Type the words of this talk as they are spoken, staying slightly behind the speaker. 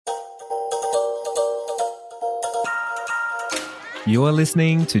You're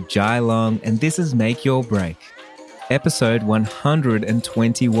listening to Jai Long, and this is Make Your Break, episode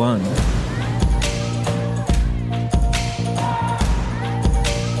 121.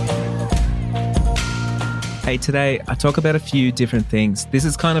 Hey, today I talk about a few different things. This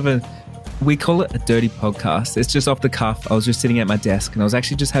is kind of we call it a dirty podcast. It's just off the cuff. I was just sitting at my desk and I was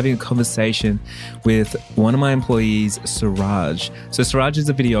actually just having a conversation with one of my employees, Suraj. So Suraj is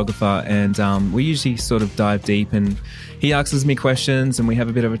a videographer, and we usually sort of dive deep and he asks me questions and we have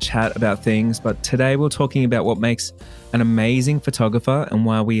a bit of a chat about things. But today we're talking about what makes an amazing photographer and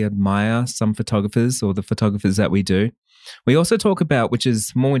why we admire some photographers or the photographers that we do. We also talk about, which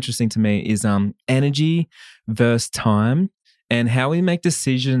is more interesting to me, is energy versus time and how we make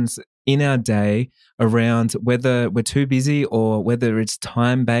decisions in our day around whether we're too busy or whether it's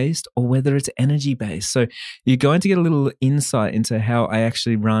time-based or whether it's energy-based. So you're going to get a little insight into how I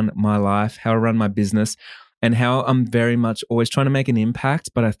actually run my life, how I run my business, and how I'm very much always trying to make an impact,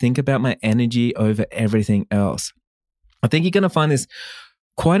 but I think about my energy over everything else. I think you're going to find this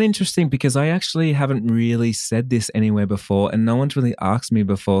quite interesting because I actually haven't really said this anywhere before and no one's really asked me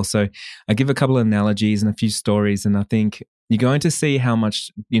before. So I give a couple of analogies and a few stories, and I think you're going to see how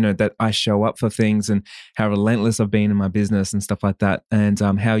much, that I show up for things and how relentless I've been in my business and stuff like that, and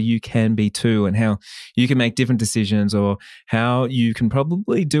how you can be too, and how you can make different decisions, or how you can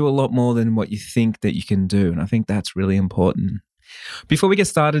probably do a lot more than what you think that you can do. And I think that's really important. Before we get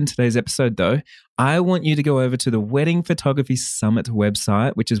started in today's episode, though, I want you to go over to the Wedding Photography Summit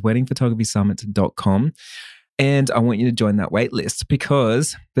website, which is weddingphotographysummit.com. And I want you to join that wait list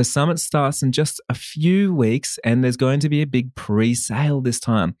because the summit starts in just a few weeks and there's going to be a big pre-sale this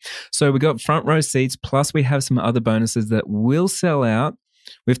time. So we got front row seats, plus we have some other bonuses that will sell out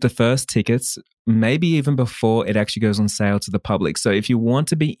with the first tickets, maybe even before it actually goes on sale to the public. So if you want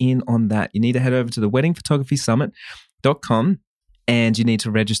to be in on that, you need to head over to the weddingphotographysummit.com and you need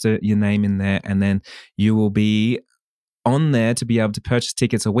to register your name in there, and then you will be on there to be able to purchase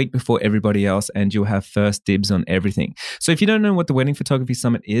tickets a week before everybody else, and you'll have first dibs on everything. So if you don't know what the Wedding Photography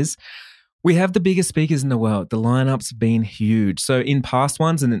Summit is, we have the biggest speakers in the world. The lineup's been huge. So in past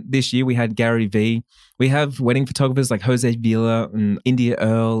ones, and this year we had Gary Vee. We have wedding photographers like Jose Villa and India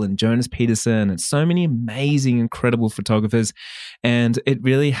Earle and Jonas Peterson and so many amazing, incredible photographers. And it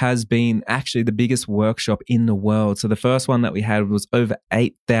really has been actually the biggest workshop in the world. So the first one that we had was over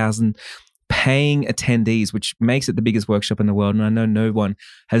 8,000 paying attendees, which makes it the biggest workshop in the world. And I know no one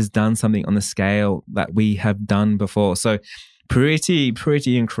has done something on the scale that we have done before. So pretty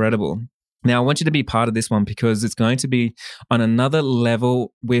incredible. Now, I want you to be part of this one because it's going to be on another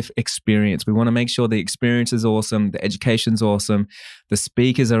level with experience. We want to make sure the experience is awesome, the education's awesome, the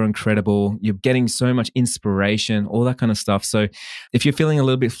speakers are incredible, you're getting so much inspiration, all that kind of stuff. So if you're feeling a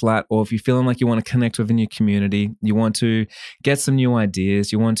little bit flat, or if you're feeling like you want to connect within your community, you want to get some new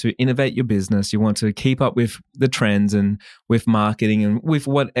ideas, you want to innovate your business, you want to keep up with the trends and with marketing and with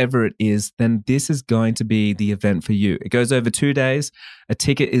whatever it is, then this is going to be the event for you. It goes over 2 days. A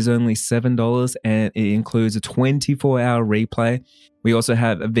ticket is only $7 and it includes a 24-hour replay. We also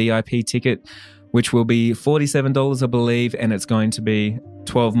have a VIP ticket, which will be $47, I believe, and it's going to be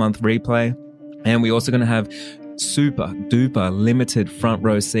 12-month replay. And we're also going to have super duper limited front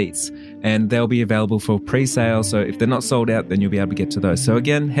row seats, and they'll be available for pre-sale. So if they're not sold out, then you'll be able to get to those. So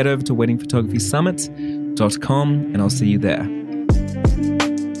again, head over to weddingphotographysummit.com and I'll see you there.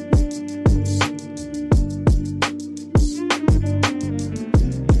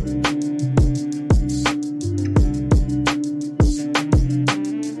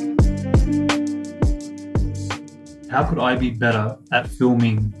 How could I be better at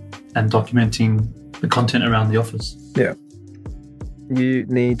filming and documenting the content around the office? Yeah. You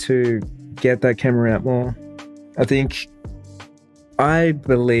need to get that camera out more. I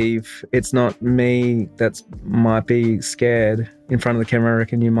believe it's not me that might be scared in front of the camera. I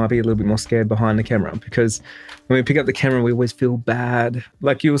reckon you might be a little bit more scared behind the camera, because when we pick up the camera, we always feel bad.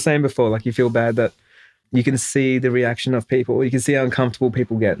 Like you were saying before, like you feel bad that you can see the reaction of people. You can see how uncomfortable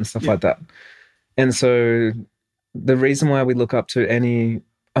people get and stuff like that. And so the reason why we look up to any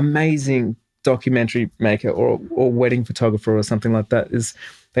amazing documentary maker or wedding photographer or something like that is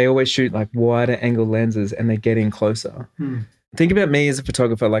they always shoot like wider angle lenses and they're getting closer. Think about me as a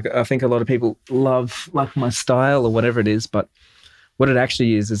photographer. Like I think a lot of people love like my style or whatever it is, but what it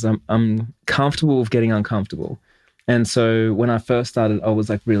actually is I'm comfortable with getting uncomfortable. And so when I first started, I was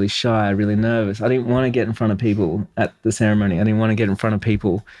like really shy, really nervous. I didn't want to get in front of people at the ceremony. I didn't want to get in front of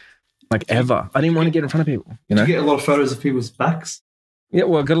people like ever. I didn't want to get in front of people. You know? Did you get a lot of photos of people's backs? Yeah,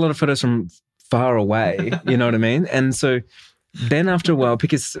 well, I got a lot of photos from far away, you know what I mean? And so then after a while,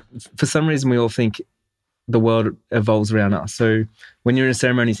 because for some reason we all think the world evolves around us. So when you're in a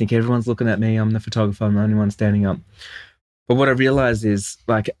ceremony, you think everyone's looking at me. I'm the photographer. I'm the only one standing up. But what I realized is,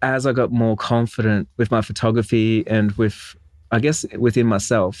 like, as I got more confident with my photography and with, I guess, within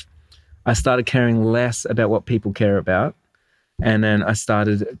myself, I started caring less about what people care about. And then I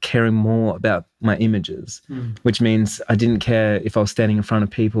started caring more about my images, which means I didn't care if I was standing in front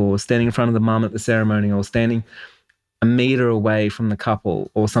of people or standing in front of the mum at the ceremony or standing a meter away from the couple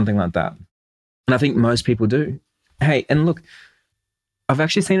or something like that. And I think most people do. Hey, and look, I've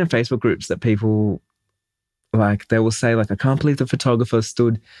actually seen in Facebook groups that people, like, they will say, like, I can't believe the photographer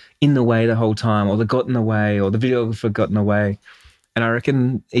stood in the way the whole time, or they got in the way, or the videographer got in the way. And I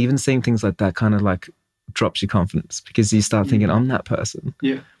reckon even seeing things like that kind of like drops your confidence, because you start thinking, I'm that person.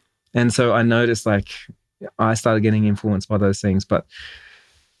 Yeah. And so I noticed, like, I started getting influenced by those things. But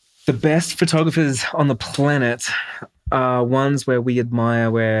the best photographers on the planet are ones where we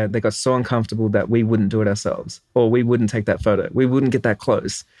admire, where they got so uncomfortable that we wouldn't do it ourselves, or we wouldn't take that photo. We wouldn't get that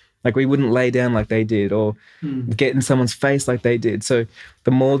close. Like, we wouldn't lay down like they did, or get in someone's face like they did. So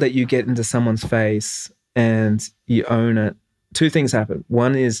the more that you get into someone's face and you own it, two things happen.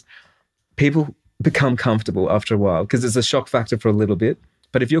 One is people become comfortable after a while, because there's a shock factor for a little bit.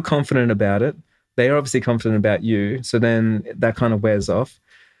 But if you're confident about it, they're obviously confident about you. So then that kind of wears off.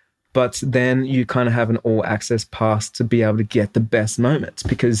 But then you kind of have an all access pass to be able to get the best moments,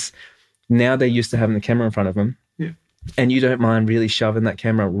 because now they're used to having the camera in front of them. Yeah. And you don't mind really shoving that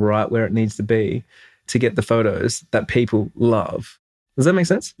camera right where it needs to be to get the photos that people love. Does that make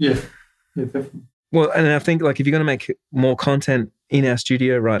sense? Yeah. Yeah, definitely. Well, and I think, like, if you're going to make more content in our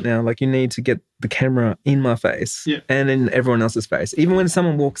studio right now, like, you need to get the camera in my face and in everyone else's face, even when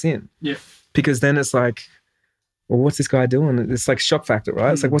someone walks in. Yeah. Because then it's like, well, what's this guy doing? It's like shock factor,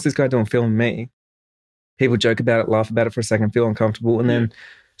 right? It's like, what's this guy doing filming me? People joke about it, laugh about it for a second, feel uncomfortable, and then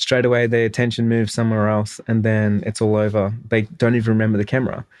straight away their attention moves somewhere else, and then it's all over. They don't even remember the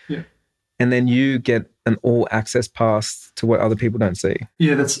camera. Yeah. And then you get an all access pass to what other people don't see.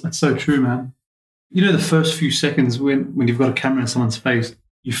 Yeah, that's so true, man. You know, the first few seconds when you've got a camera in someone's face,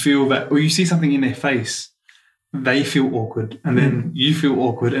 you feel that, or you see something in their face, they feel awkward, and then you feel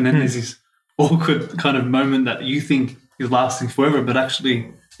awkward, and then there's this awkward kind of moment that you think is lasting forever, but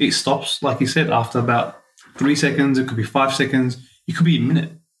actually it stops, like you said, after about 3 seconds. It could be 5 seconds. It could be a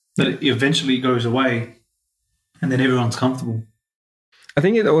minute, but it eventually goes away, and then everyone's comfortable. I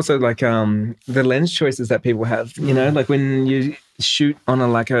think it also, like, the lens choices that people have, you know, like when you shoot on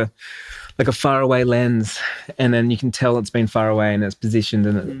a far away lens, and then you can tell it's been far away and it's positioned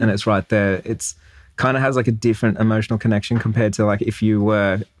and it's right there. It's kind of has like a different emotional connection compared to, like, if you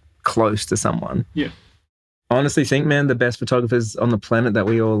were close to someone. Yeah. I honestly think, man, the best photographers on the planet that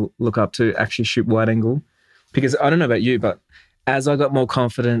we all look up to actually shoot wide angle, because I don't know about you, but as I got more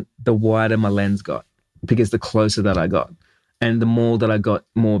confident, the wider my lens got, because the closer that I got, and the more that I got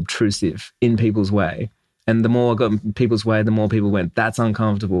more obtrusive in people's way. And the more I got in people's way, the more people went, that's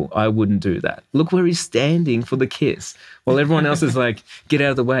uncomfortable. I wouldn't do that. Look where he's standing for the kiss. While everyone else is like, get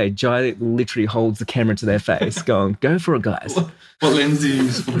out of the way. Jai literally holds the camera to their face going, go for it, guys. What lens do you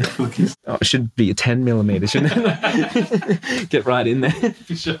use for the kiss? Oh, it should be a 10 millimeter, shouldn't it? Get right in there.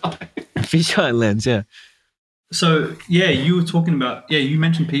 Fisheye. Fisheye lens, yeah. So, yeah, you were talking about, you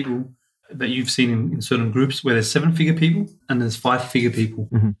mentioned people that you've seen in certain groups where there's 7-figure people and there's 5-figure people.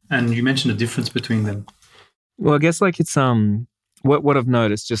 And you mentioned the difference between them. Well, I guess, like, it's what I've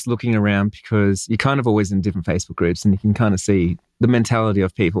noticed just looking around, because you're kind of always in different Facebook groups and you can kind of see the mentality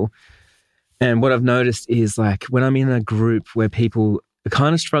of people. And what I've noticed is, like, when I'm in a group where people are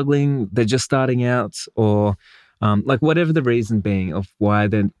kind of struggling, they're just starting out, or like whatever the reason being of why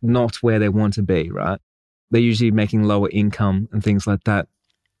they're not where they want to be, right? They're usually making lower income and things like that.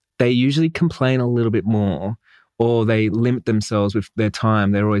 They usually complain a little bit more, or they limit themselves with their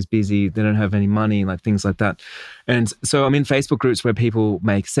time. They're always busy. They don't have any money, like things like that. And so I'm in Facebook groups where people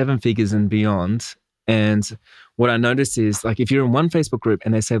make 7 figures and beyond. And what I notice is, like, if you're in one Facebook group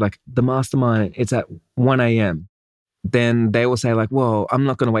and they say, like, the mastermind, it's at 1 a.m., then they will say, like, whoa, I'm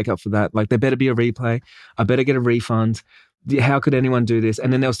not going to wake up for that. Like, there better be a replay. I better get a refund. How could anyone do this?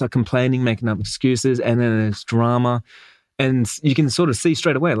 And then they'll start complaining, making up excuses, and then there's drama. And you can sort of see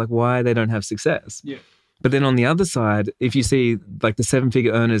straight away, like, why they don't have success. Yeah. But then on the other side, if you see, like, the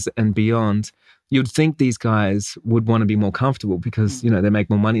 7-figure earners and beyond, you'd think these guys would want to be more comfortable because, you know, they make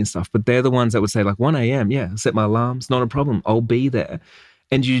more money and stuff. But they're the ones that would say, like, 1 a.m., yeah, set my alarms, not a problem. I'll be there.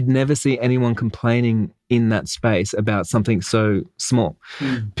 And you'd never see anyone complaining in that space about something so small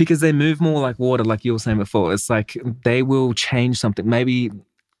because they move more like water, like you were saying before. It's like they will change something. Maybe,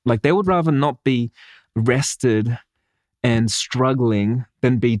 like, they would rather not be rested and struggling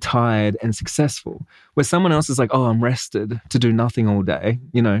than be tired and successful. Where someone else is like, oh, I'm rested to do nothing all day.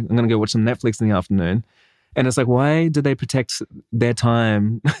 You know, I'm going to go watch some Netflix in the afternoon. And it's like, why do they protect their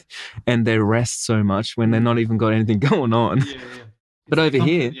time and their rest so much when they're not even got anything going on? Yeah. But over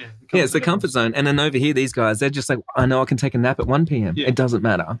here, it's the zone. comfort zone. And then over here, these guys, they're just like, I know I can take a nap at 1 p.m. Yeah. It doesn't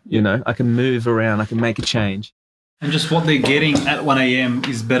matter. You know, I can move around. I can make a change. And just what they're getting at 1 a.m.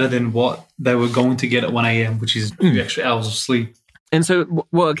 is better than what they were going to get at 1 a.m., which is 2 extra hours of sleep. And so,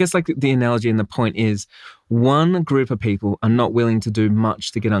 well, I guess like the analogy and the point is one group of people are not willing to do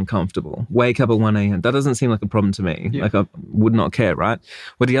much to get uncomfortable. Wake up at 1 a.m. That doesn't seem like a problem to me. Yeah. Like I would not care, right?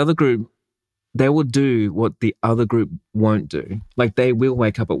 But the other group, they will do what the other group won't do. Like they will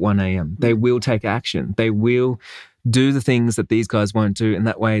wake up at 1 a.m. They will take action. They will do the things that these guys won't do. And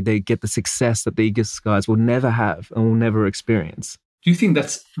that way they get the success that these guys will never have and will never experience. Do you think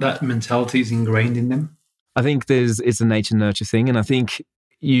that mentality is ingrained in them? I think it's a nature nurture thing. And I think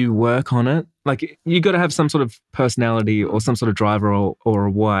you work on it. Like you got to have some sort of personality or some sort of driver or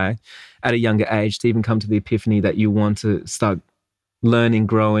a why at a younger age to even come to the epiphany that you want to start learning,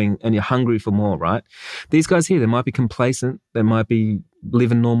 growing, and you're hungry for more, right? These guys here, they might be complacent. They might be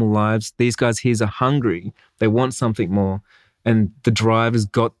living normal lives. These guys here are hungry. They want something more. And the drive has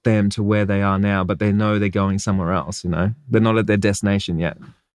got them to where they are now, but they know they're going somewhere else, you know? They're not at their destination yet.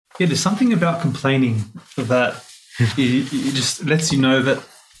 Yeah, there's something about complaining that it just lets you know that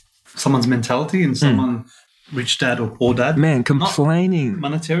someone's mentality and someone rich dad or poor dad. Man, complaining. Not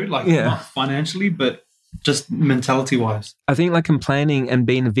monetary, like Yeah. not financially, but just mentality-wise. I think like complaining and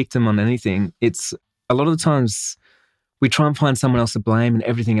being a victim on anything, it's a lot of the times we try and find someone else to blame and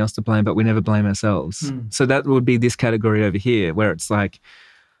everything else to blame, but we never blame ourselves. So that would be this category over here where it's like,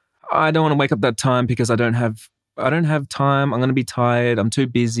 I don't want to wake up that time because I don't have time. I'm going to be tired. I'm too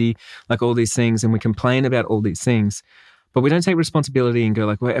busy, like all these things. And we complain about all these things, but we don't take responsibility and go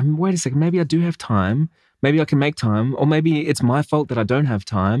like, wait a second, maybe I do have time. Maybe I can make time, or maybe it's my fault that I don't have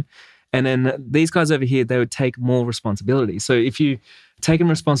time. And then these guys over here, they would take more responsibility. So if you taking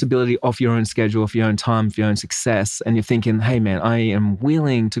responsibility off your own schedule, off your own time, for your own success, and you're thinking, hey man, I am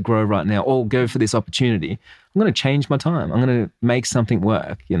willing to grow right now or go for this opportunity, I'm going to change my time. I'm going to make something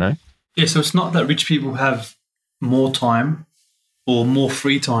work, you know? Yeah, so it's not that rich people have more time or more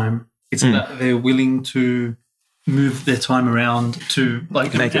free time. It's that they're willing to move their time around to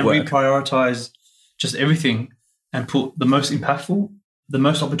like Make it and work. reprioritize just everything and put the most impactful, the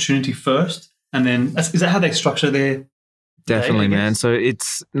most opportunity first. And then is that how they structure their Definitely, day, I man. guess? So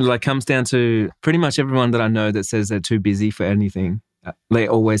it's like comes down to pretty much everyone that I know that says they're too busy for anything. They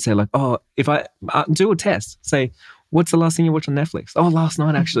always say like, oh, if I do a test, say, what's the last thing you watched on Netflix? Oh, last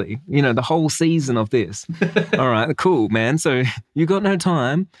night, actually. You know, the whole season of this. All right, cool, man. So you got no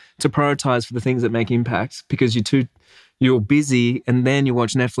time to prioritize for the things that make impact because you're busy and then you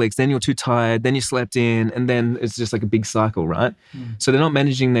watch Netflix, then you're too tired, then you slept in, and then it's just like a big cycle, right? So they're not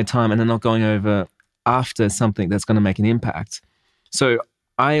managing their time and they're not going over after something that's going to make an impact. So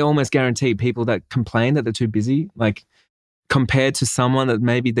I almost guarantee people that complain that they're too busy, like compared to someone that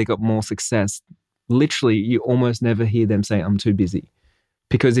maybe they got more success, literally you almost never hear them say, I'm too busy.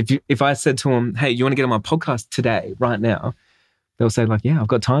 Because if I said to them, hey, you want to get on my podcast today, right now? They'll say like, yeah, I've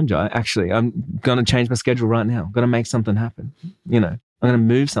got time, Jai. Actually, I'm going to change my schedule right now. I'm going to make something happen. You know, I'm going to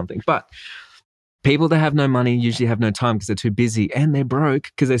move something. But people that have no money usually have no time because they're too busy and they're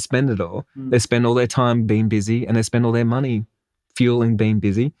broke because they spend it all. They spend all their time being busy and they spend all their money fueling being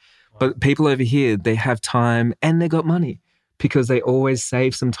busy. But people over here, they have time and they got money because they always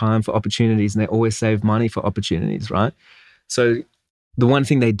save some time for opportunities and they always save money for opportunities, right? So the one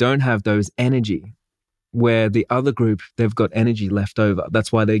thing they don't have though is energy, where the other group, they've got energy left over.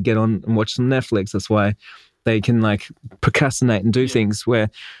 That's why they get on and watch some Netflix. That's why they can like procrastinate and do things where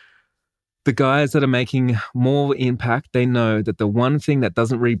the guys that are making more impact, they know that the one thing that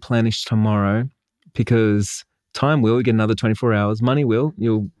doesn't replenish tomorrow, because time will, you get another 24 hours, money will,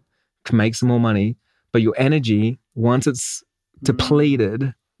 you'll make some more money, but your energy, once it's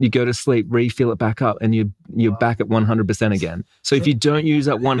depleted, you go to sleep, refill it back up, and you're back at 100% again. So if you don't use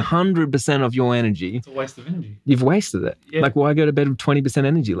that 100% of your energy, It's a waste of energy. you've wasted it. Yeah. Like why go to bed with 20%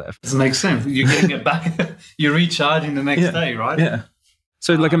 energy left? Doesn't make sense. You're getting it back. You're recharging the next day, right? Yeah.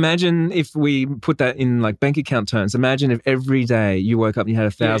 So like imagine if we put that in like bank account terms. Imagine if every day you woke up and you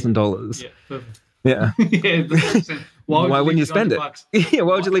had $1,000. Yeah, perfect. Yeah. Yeah, it doesn't make sense. Why wouldn't leave you spend it? $200? Yeah.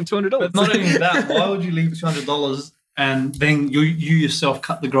 Why would you leave $200? But not only that, why would you leave $200 and then you yourself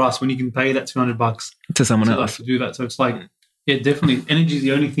cut the grass when you can pay that $200 to someone to, like, else. to do that? So it's like, yeah, definitely energy is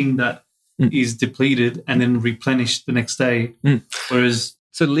the only thing that is depleted and then replenished the next day. Whereas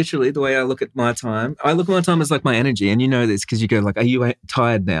So literally the way I look at my time as like my energy. And you know this because you go like, are you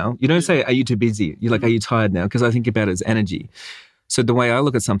tired now? You don't say, are you too busy? You're like, are you tired now? Because I think about it as energy. So the way I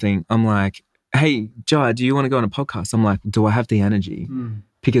look at something, I'm like, hey, Jai, do you want to go on a podcast? I'm like, do I have the energy?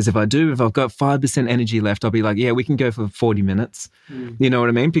 Because if I do, if I've got 5% energy left, I'll be like, yeah, we can go for 40 minutes. You know what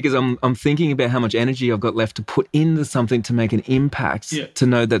I mean? Because I'm thinking about how much energy I've got left to put into something to make an impact, to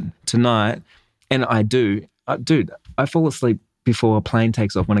know that tonight, and I do, dude, I fall asleep before a plane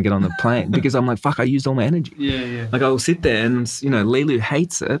takes off when I get on the plane because I'm like, fuck, I used all my energy. Like I'll sit there and, you know, Lilu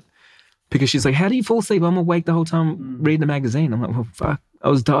hates it because she's like, how do you fall asleep? I'm awake the whole time reading the magazine. I'm like, well, fuck, I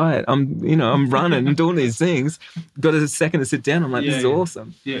was tired. I'm running and doing these things. Got a second to sit down. I'm like, this is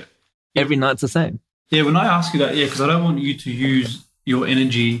awesome. Every night's the same. Yeah, when I ask you that, because I don't want you to use your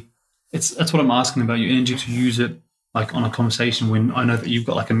energy. That's what I'm asking about, your energy, to use it like on a conversation when I know that you've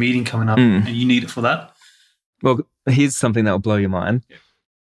got like a meeting coming up and you need it for that. Well, here's something that will blow your mind.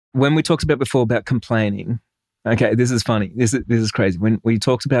 When we talked about before about complaining, okay, this is funny. This is crazy. When we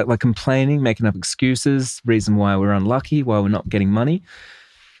talked about like complaining, making up excuses, reason why we're unlucky, why we're not getting money,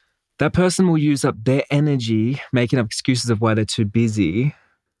 that person will use up their energy making up excuses of why they're too busy.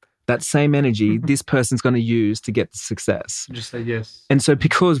 That same energy, this person's going to use to get the success. Just say yes. And so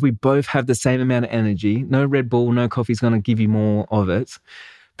because we both have the same amount of energy, no Red Bull, no coffee is going to give you more of it.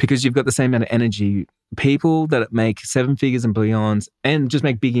 Because you've got the same amount of energy, people that make 7 figures and beyond and just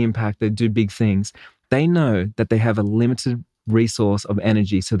make big impact, they do big things, they know that they have a limited resource of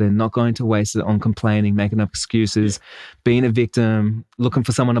energy. So they're not going to waste it on complaining, making up excuses, being a victim, looking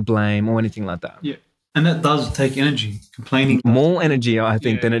for someone to blame or anything like that. Yeah. And that does take energy, complaining. More energy, I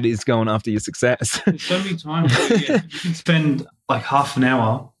think, than it is going after your success. There's so many times where, you can spend like half an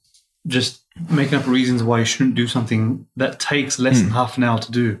hour just making up reasons why you shouldn't do something that takes less than half an hour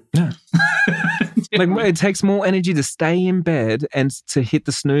to do. Yeah. Like it takes more energy to stay in bed and to hit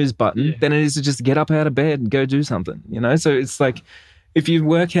the snooze button than it is to just get up out of bed and go do something, you know? So it's like, if you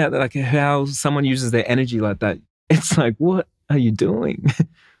work out like how someone uses their energy like that, it's like, what are you doing?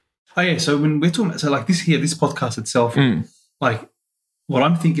 Oh yeah. So when we're talking about, so like this podcast itself, like what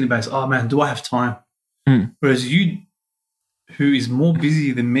I'm thinking about is, oh man, do I have time? Whereas you, who is more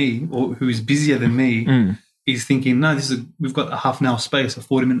busy than me or who is busier than me, is thinking, no, we've got a half an hour space, a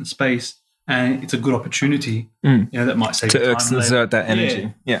 40-minute space, and it's a good opportunity. You know, that might save to time exert that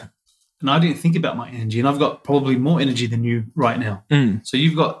energy. Yeah. And I didn't think about my energy, and I've got probably more energy than you right now. So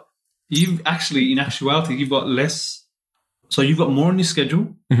you've actually, in actuality, you've got less. So you've got more on your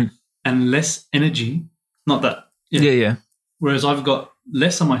schedule and less energy. Not that. Yeah. Whereas I've got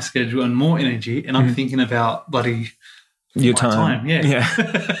less on my schedule and more energy, and I'm thinking about bloody your my time. Yeah.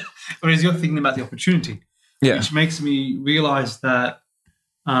 Whereas you're thinking about the opportunity, which makes me realize that,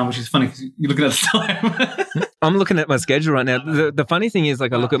 which is funny because you're looking at the time. I'm looking at my schedule right now. The funny thing is,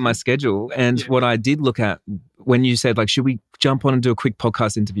 like, I look at my schedule, and what I did look at when you said, like, should we jump on and do a quick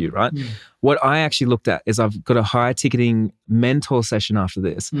podcast interview, right? What I actually looked at is I've got a high ticketing mentor session after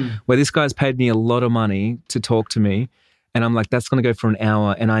this, where this guy's paid me a lot of money to talk to me. And I'm like, that's going to go for an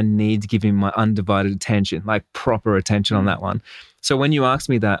hour, and I need to give him my undivided attention, like proper attention on that one. So when you asked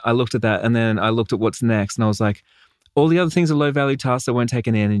me that, I looked at that, and then I looked at what's next, and I was like, all the other things are low-value tasks that won't take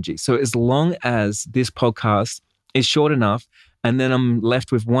any energy. So as long as this podcast is short enough, and then I'm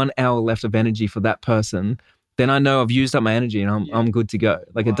left with 1 hour left of energy for that person, then I know I've used up my energy, and I'm good to go.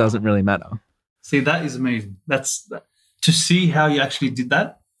 Like, it doesn't really matter. See, that is amazing. To see how you actually did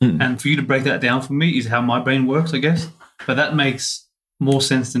that, and for you to break that down for me is how my brain works, I guess. But that makes more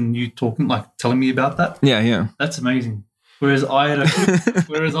sense than you telling me about that. Yeah. That's amazing. Whereas I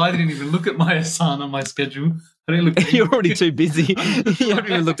didn't even look at my son on my schedule. I didn't look. You're already too busy. You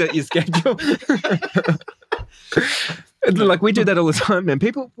haven't even looked at your schedule. Like, we do that all the time, man.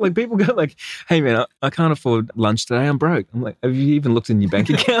 People go like, "Hey, man, I can't afford lunch today. I'm broke." I'm like, "Have you even looked in your bank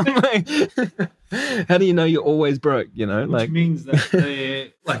account?" Like, how do you know you're always broke? You know, which means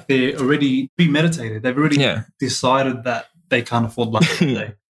that they're already premeditated. They've already decided that they can't afford lunch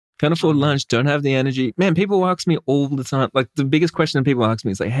today. Can't afford lunch. Don't have the energy. Man, people ask me all the time. Like, the biggest question that people ask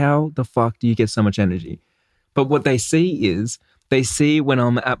me is like, "How the fuck do you get so much energy?" But what they see when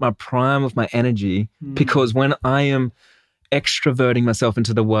I'm at my prime of my energy, because when I am extroverting myself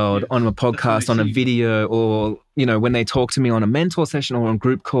into the world on a podcast, on a video, or, you know, when they talk to me on a mentor session or on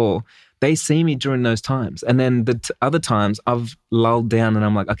group call, they see me during those times. And then the other times I've lulled down and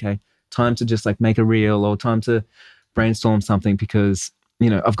I'm like, okay, time to just like make a reel or time to brainstorm something because, you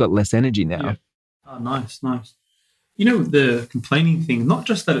know, I've got less energy now. Yeah. Oh, nice. You know, the complaining thing, not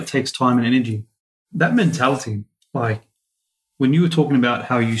just that it takes time and energy, that mentality, like when you were talking about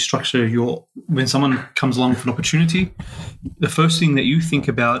how you structure when someone comes along with an opportunity, the first thing that you think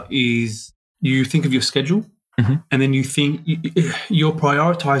about is you think of your schedule, and then you think you're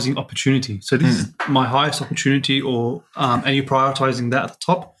prioritizing opportunity. So this is my highest opportunity, and you're prioritizing that at the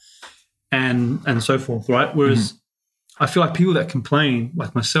top, and so forth, right? Whereas I feel like people that complain,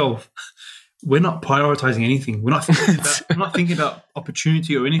 like myself, we're not prioritizing anything. We're not thinking about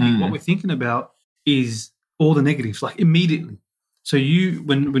opportunity or anything. What we're thinking about is all the negatives, like immediately. So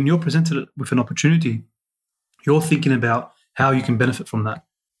when you're presented with an opportunity, you're thinking about how you can benefit from that.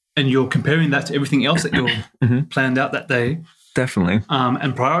 And you're comparing that to everything else that you're planned out that day. Definitely.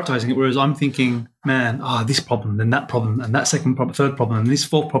 And prioritizing it. Whereas I'm thinking, man, this problem, then that problem, and that second problem, third problem, and this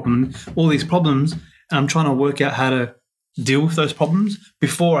fourth problem, all these problems. And I'm trying to work out how to deal with those problems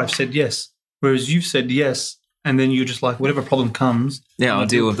before I've said yes. Whereas you've said yes, and then you're just like, whatever problem comes. Yeah, I'll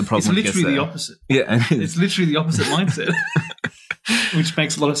deal with the problem. It's literally the opposite. Yeah. It's literally the opposite mindset, which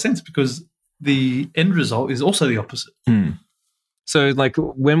makes a lot of sense because the end result is also the opposite. So like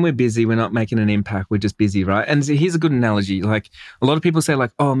when we're busy, we're not making an impact. We're just busy, right? And here's a good analogy. Like a lot of people say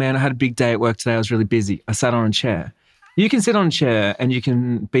like, oh man, I had a big day at work today. I was really busy. I sat on a chair. You can sit on a chair and you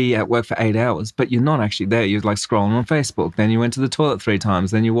can be at work for 8 hours, but you're not actually there. You're like scrolling on Facebook. Then you went to the toilet 3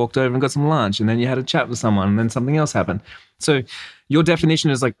 times. Then you walked over and got some lunch. And then you had a chat with someone and then something else happened. So your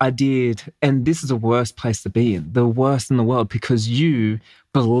definition is like, I did. And this is the worst place to be in, the worst in the world, because you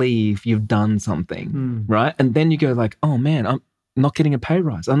believe you've done something, right? And then you go like, oh man, I'm not getting a pay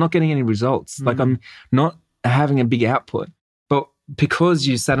rise. I'm not getting any results. Like I'm not having a big output. But because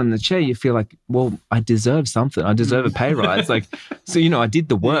you sat in the chair, you feel like, well, I deserve something. I deserve a pay rise. Like, so, I did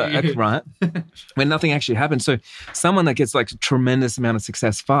the work, right? When nothing actually happened. So someone that gets like a tremendous amount of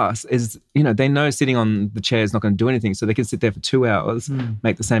success fast is, they know sitting on the chair is not going to do anything. So they can sit there for 2 hours,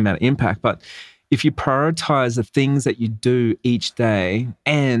 make the same amount of impact. But if you prioritize the things that you do each day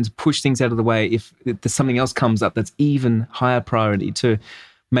and push things out of the way, if there's something else comes up that's even higher priority to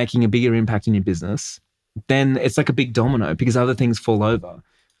making a bigger impact in your business, then it's like a big domino because other things fall over.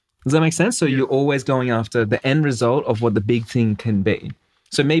 Does that make sense? So you're always going after the end result of what the big thing can be.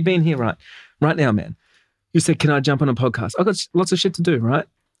 So me being here right now, man, you said, can I jump on a podcast? I've got lots of shit to do, right?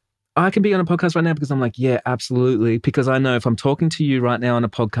 I can be on a podcast right now because I'm like, yeah, absolutely. Because I know if I'm talking to you right now on a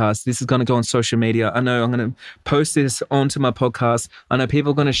podcast, this is going to go on social media. I know I'm going to post this onto my podcast. I know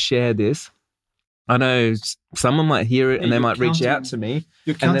people are going to share this. I know someone might hear it and they might reach out to me.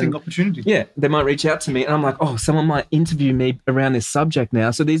 You're counting opportunity. Yeah, they might reach out to me and I'm like, oh, someone might interview me around this subject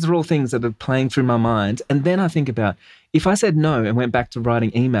now. So these are all things that are playing through my mind. And then I think about, if I said no and went back to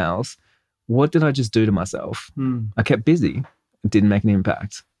writing emails, what did I just do to myself? I kept busy. It didn't make an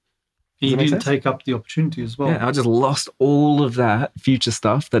impact. You didn't take up the opportunity as well. Yeah, I just lost all of that future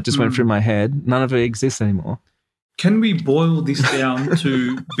stuff that just went through my head. None of it exists anymore. Can we boil this down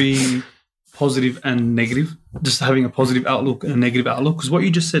to being positive and negative, just having a positive outlook and a negative outlook? Because what you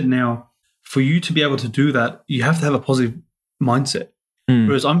just said now, for you to be able to do that, you have to have a positive mindset.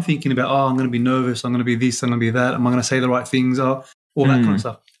 Whereas I'm thinking about, I'm going to be nervous, I'm going to be this, I'm going to be that, am I going to say the right things, all that kind of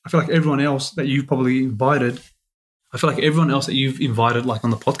stuff. I feel like everyone else that you've probably invited, like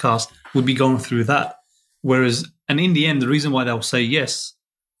on the podcast, would be going through that. Whereas, and in the end, the reason why they'll say yes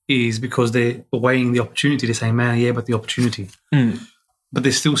is because they're weighing the opportunity. They're saying, man, yeah, but the opportunity. But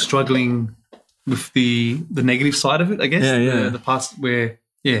they're still struggling with the negative side of it, I guess. The parts where,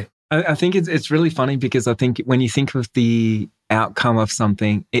 I think it's really funny because I think when you think of the outcome of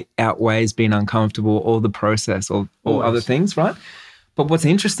something, it outweighs being uncomfortable or the process or other things, right? But what's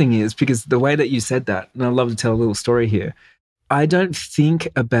interesting is because the way that you said that, and I'd love to tell a little story here, I don't think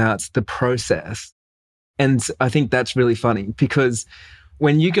about the process. And I think that's really funny because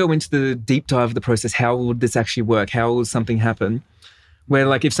when you go into the deep dive of the process, how would this actually work? How will something happen? Where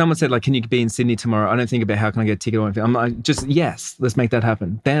like if someone said like, can you be in Sydney tomorrow? I don't think about how can I get a ticket or anything. I'm like, just yes, let's make that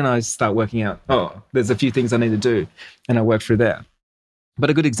happen. Then I start working out, there's a few things I need to do and I work through there. But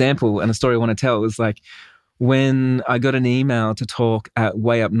a good example and a story I want to tell is like when I got an email to talk at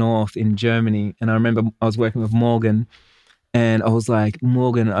Way Up North in Germany. And I remember I was working with Morgan and I was like,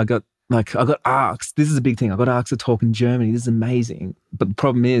 Morgan, I got asked, this is a big thing. I got asked to talk in Germany. This is amazing. But the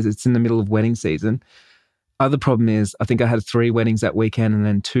problem is it's in the middle of wedding season. Other problem is I think I had 3 weddings that weekend and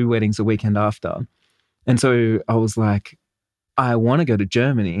then 2 weddings the weekend after. And so I was like, I want to go to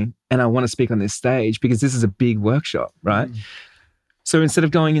Germany and I want to speak on this stage because this is a big workshop, right? So instead of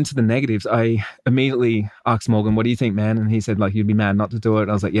going into the negatives, I immediately asked Morgan, what do you think, man? And he said like, you'd be mad not to do it.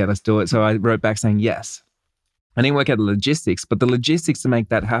 And I was like, yeah, let's do it. So I wrote back saying yes. I didn't work out the logistics, but the logistics to make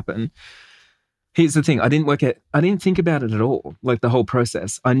that happen, here's the thing. I didn't think about it at all, like the whole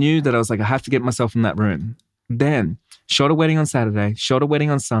process. I knew that I was like, I have to get myself in that room. Then shot a wedding on Saturday, shot a wedding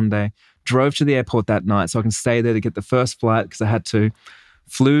on Sunday, drove to the airport that night so I can stay there to get the first flight because I had to.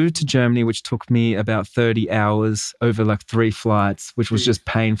 Flew to Germany, which took me about 30 hours over like 3 flights, which was just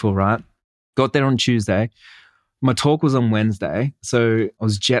painful, right? Got there on Tuesday. My talk was on Wednesday, so I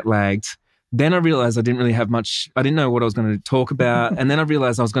was jet lagged. Then I realized I didn't really have much. I didn't know what I was going to talk about. And then I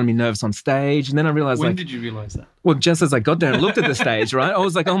realized I was going to be nervous on stage. And then I realized when did you realize that? Well, just as I got there and looked at the stage, right? I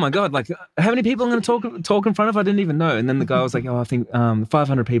was like, oh my God, like how many people I'm going to talk in front of? I didn't even know. And then the guy was like, oh, I think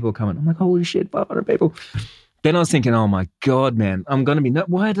 500 people are coming. I'm like, holy shit, 500 people. Then I was thinking, oh my God, man, I'm going to be,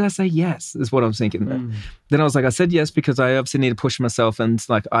 why did I say yes? Is what I'm thinking. Then I was like, I said yes because I obviously need to push myself and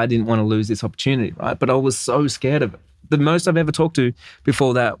like, I didn't want to lose this opportunity, right? But I was so scared of it. The most I've ever talked to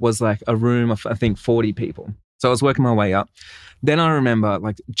before that was like a room of, I think, 40 people. So I was working my way up. Then I remember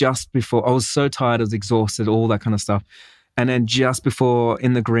like just before, I was so tired, I was exhausted, all that kind of stuff. And then just before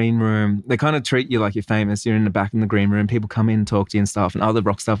in the green room, they kind of treat you like you're famous. You're in the back in the green room. People come in and talk to you and stuff. And other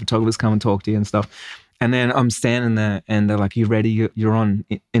rock star photographers come and talk to you and stuff. And then I'm standing there and they're like, you ready? You're on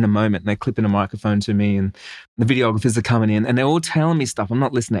in a moment. And they're clipping a microphone to me and the videographers are coming in and they're all telling me stuff. I'm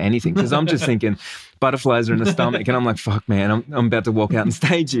not listening to anything because I'm just thinking butterflies are in the stomach. And I'm like, fuck, man, I'm about to walk out and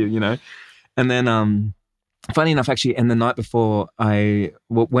stage you, you know? And then funny enough, actually, and the night before I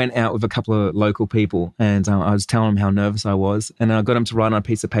went out with a couple of local people and I was telling them how nervous I was. And I got them to write on a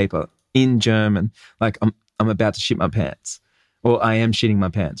piece of paper in German, like I'm about to shit my pants or I am shitting my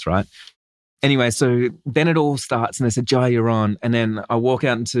pants, right? Anyway, so then it all starts and they said, Jai, you're on. And then I walk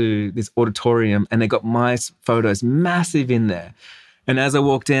out into this auditorium and they got my photos massive in there. And as I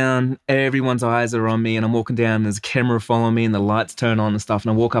walk down, everyone's eyes are on me and I'm walking down and there's a camera following me and the lights turn on and stuff.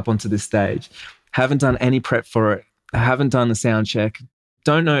 And I walk up onto this stage. Haven't done any prep for it. I haven't done a sound check.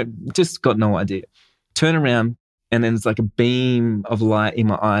 Don't know, just got no idea. Turn around and then it's like a beam of light in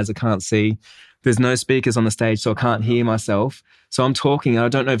my eyes. I can't see. There's no speakers on the stage, so I can't hear myself. So I'm talking and I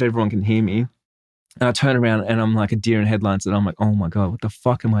don't know if everyone can hear me. And I turn around and I'm like a deer in headlights and I'm like, oh my God, what the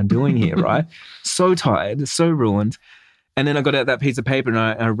fuck am I doing here, right? So tired, so ruined. And then I got out that piece of paper and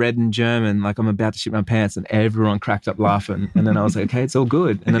I read in German, like I'm about to shit my pants and everyone cracked up laughing. And then I was like, okay, it's all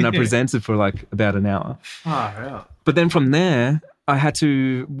good. And then I presented for like about an hour. But then from there, I had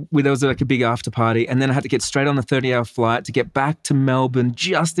to, there was like a big after party and then I had to get straight on the 30-hour flight to get back to Melbourne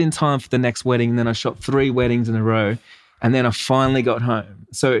just in time for the next wedding. And then I shot 3 weddings in a row and then I finally got home.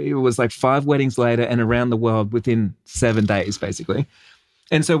 So it was like 5 weddings later and around the world within 7 days, basically.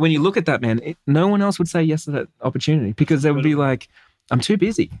 And so when you look at that, man, no one else would say yes to that opportunity because they would be like, I'm too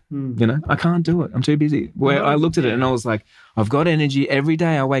busy. You know, I can't do it. I'm too busy. Where I looked at it and I was like, I've got energy. Every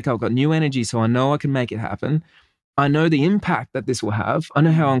day I wake up, I've got new energy. So I know I can make it happen. I know the impact that this will have. I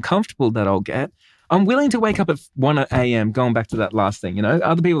know how uncomfortable that I'll get. I'm willing to wake up at 1 a.m. going back to that last thing, you know.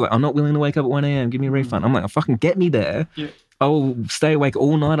 Other people are like, I'm not willing to wake up at 1 a.m. Give me a refund. I'm like, fucking get me there. Yeah. I will stay awake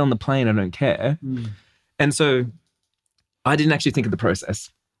all night on the plane. I don't care. And so I didn't actually think of the process.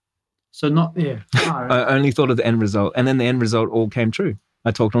 So not, yeah. I only thought of the end result. And then the end result all came true.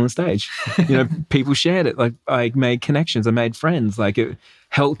 I talked on the stage. You know, people shared it. Like I made connections. I made friends. Like it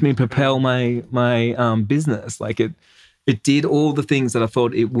helped me propel my business. Like it did all the things that I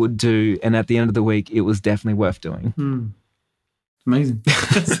thought it would do. And at the end of the week, it was definitely worth doing. Amazing.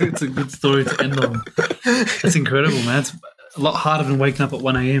 It's a good story to end on. It's incredible, man. It's a lot harder than waking up at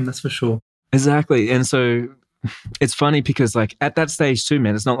 1 a.m. That's for sure. Exactly. And so it's funny because like at that stage too,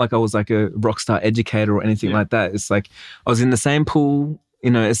 man, it's not like I was like a rock star educator or anything like that. It's like I was in the same pool, you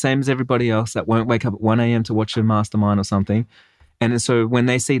know, the same as everybody else that won't wake up at 1 a.m. to watch a mastermind or something. And so when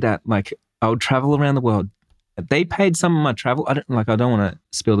they see that, like I would travel around the world. They paid some of my travel. I don't want to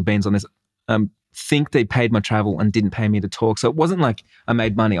spill the beans on this. Think they paid my travel and didn't pay me to talk. So it wasn't like I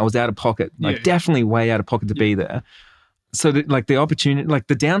made money. I was out of pocket, like definitely way out of pocket to be there. So the opportunity, like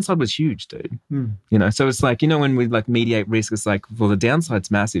the downside was huge, dude. You know, so it's like, you know, when we like mediate risk, it's like, well, the downside's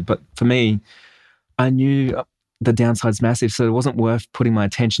massive. But for me, I knew the downside's massive. So it wasn't worth putting my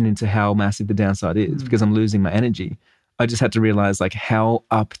attention into how massive the downside is because I'm losing my energy. I just had to realize like how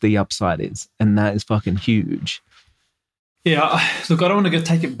up the upside is. And that is fucking huge. Yeah, look, I don't want to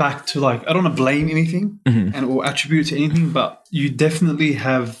take it back to like, I don't want to blame anything or attribute it to anything, but you definitely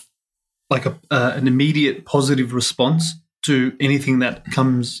have like an immediate positive response to anything that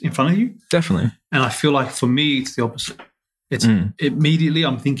comes in front of you. Definitely. And I feel like for me, it's the opposite. It's immediately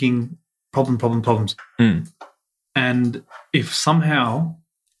I'm thinking problems. And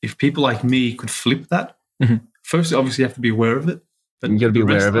if people like me could flip that, firstly, obviously you have to be aware of it. But you got to be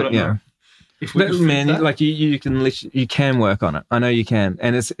aware of it, yeah. Like you can work on it. I know you can.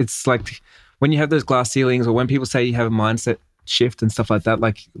 And it's like when you have those glass ceilings or when people say you have a mindset shift and stuff like that,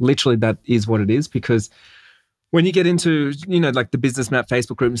 like literally that is what it is because when you get into, like the Business Map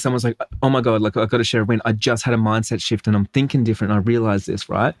Facebook group and someone's like, oh my God, like I've got to share a win. I just had a mindset shift and I'm thinking different. I realized this,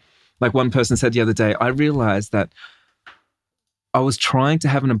 right? Like one person said the other day, I realized that I was trying to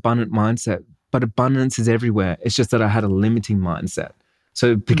have an abundant mindset, but abundance is everywhere. It's just that I had a limiting mindset.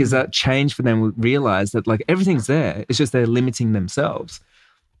 So because that change for them would realize that like everything's there. It's just they're limiting themselves.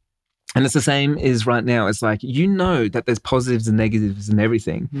 And it's the same as right now. It's like, that there's positives and negatives and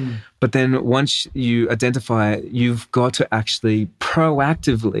everything. But then once you identify it, you've got to actually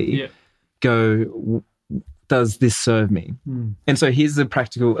proactively go, does this serve me? And so here's the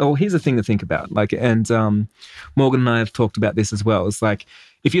thing to think about. Like, and Morgan and I have talked about this as well. It's like,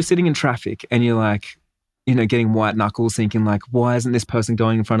 if you're sitting in traffic and you're like, getting white knuckles, thinking like, why isn't this person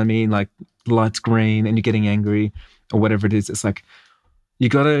going in front of me? Like the light's green and you're getting angry or whatever it is. It's like, you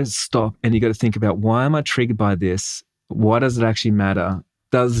got to stop and you got to think about, why am I triggered by this? Why does it actually matter?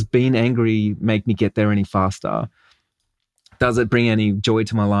 Does being angry make me get there any faster? Does it bring any joy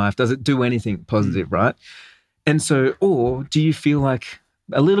to my life? Does it do anything positive, right? And so, or do you feel like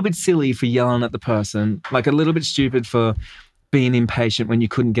a little bit silly for yelling at the person, like a little bit stupid for being impatient when you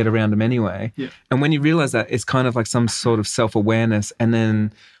couldn't get around them anyway? Yeah. And when you realize that, it's kind of like some sort of self-awareness, and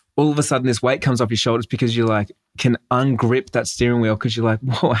then all of a sudden this weight comes off your shoulders because you like can ungrip that steering wheel because you're like,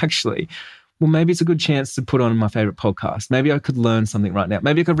 whoa, actually, well, maybe it's a good chance to put on my favorite podcast. Maybe I could learn something right now.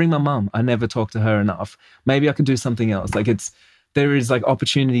 Maybe I could ring my mum. I never talk to her enough. Maybe I could do something else. Like there is like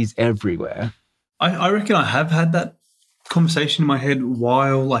opportunities everywhere. I reckon I have had that conversation in my head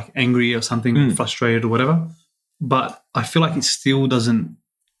while like angry or something, frustrated or whatever. But I feel like it still doesn't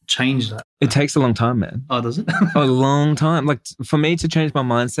change that. It takes a long time, man. Oh, does it? A long time. Like for me to change my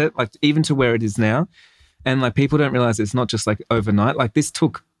mindset, like even to where it is now, and like people don't realize it's not just like overnight. Like this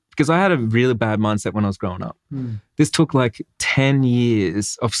took, because I had a really bad mindset when I was growing up. This took like 10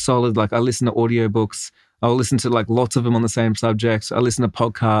 years of solid, like I listened to audiobooks. I'll listen to like lots of them on the same subjects. I listen to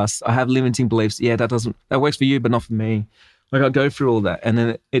podcasts. I have limiting beliefs. Yeah, that works for you, but not for me. Like I'll go through all that. And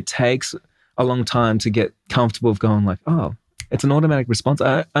then it takes a long time to get comfortable with going like, oh, it's an automatic response.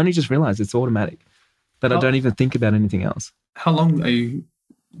 I only just realized it's automatic, that I don't even think about anything else. How long are you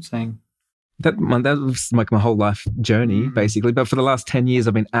saying? That was like my whole life journey, basically. But for the last 10 years,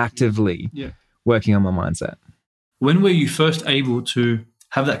 I've been actively working on my mindset. When were you first able to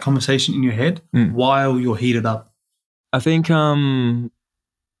have that conversation in your head while you're heated up? I think the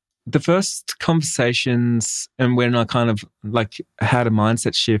first conversations and when I kind of like had a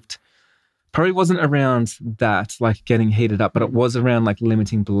mindset shift probably wasn't around that, like getting heated up, but it was around like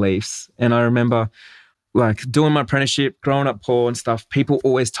limiting beliefs. And I remember like doing my apprenticeship, growing up poor and stuff, people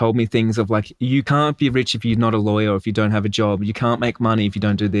always told me things of like, you can't be rich if you're not a lawyer or if you don't have a job. You can't make money if you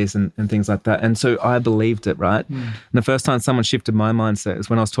don't do this and things like that. And so I believed it, right? And the first time someone shifted my mindset is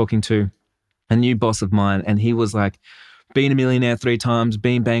when I was talking to a new boss of mine, and he was like, being a millionaire 3 times,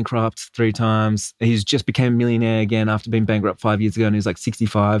 being bankrupt 3 times. He's just became a millionaire again after being bankrupt 5 years ago, and he was like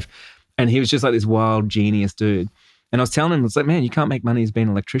 65. And he was just like this wild genius dude. And I was telling him, it's like, man, you can't make money as being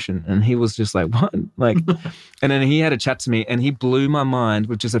an electrician. And he was just like, what? Like, and then he had a chat to me and he blew my mind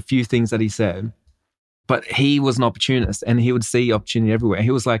with just a few things that he said. But he was an opportunist and he would see opportunity everywhere.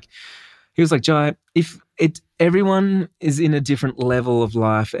 He was like, Jai, everyone is in a different level of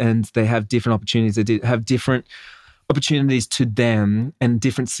life and they have different opportunities. They have different opportunities to them and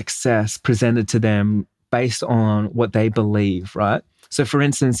different success presented to them based on what they believe, right? So for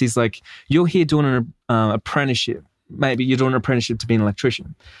instance, he's like, you're here doing an apprenticeship. Maybe you're doing an apprenticeship to be an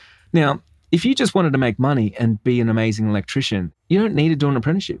electrician. Now, if you just wanted to make money and be an amazing electrician, you don't need to do an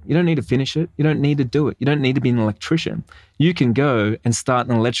apprenticeship. You don't need to finish it. You don't need to do it. You don't need to be an electrician. You can go and start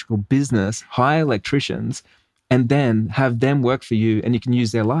an electrical business, hire electricians, and then have them work for you and you can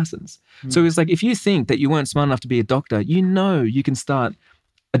use their license. So it's like, if you think that you weren't smart enough to be a doctor, you can start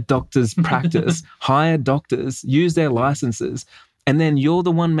a doctor's practice, hire doctors, use their licenses, and then you're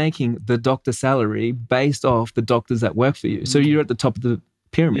the one making the doctor salary based off the doctors that work for you. So you're at the top of the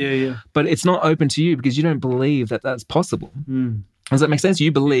pyramid. Yeah. But it's not open to you because you don't believe that that's possible. Does that make sense?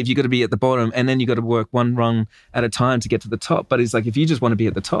 You believe you got to be at the bottom and then you got to work one rung at a time to get to the top. But it's like, if you just want to be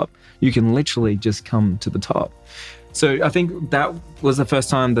at the top, you can literally just come to the top. So I think that was the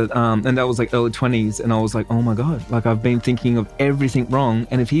first time that, and that was like early 20s. And I was like, oh my God, like I've been thinking of everything wrong.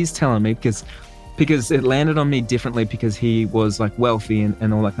 And if he's telling me, because it landed on me differently because he was like wealthy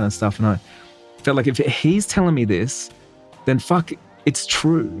and all that kind of stuff. And I felt like if he's telling me this, then fuck, it's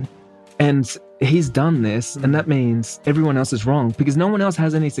true. And he's done this, and that means everyone else is wrong because no one else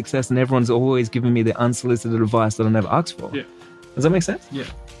has any success and everyone's always giving me the unsolicited advice that I never asked for. Yeah. Does that make sense? Yeah.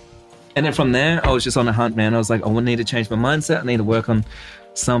 And then from there, I was just on a hunt, man. I was like, I need to change my mindset. I need to work on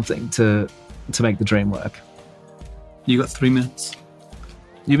something to make the dream work. You got 3 minutes.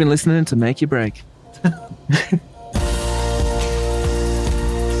 You've been listening to Make Your Break.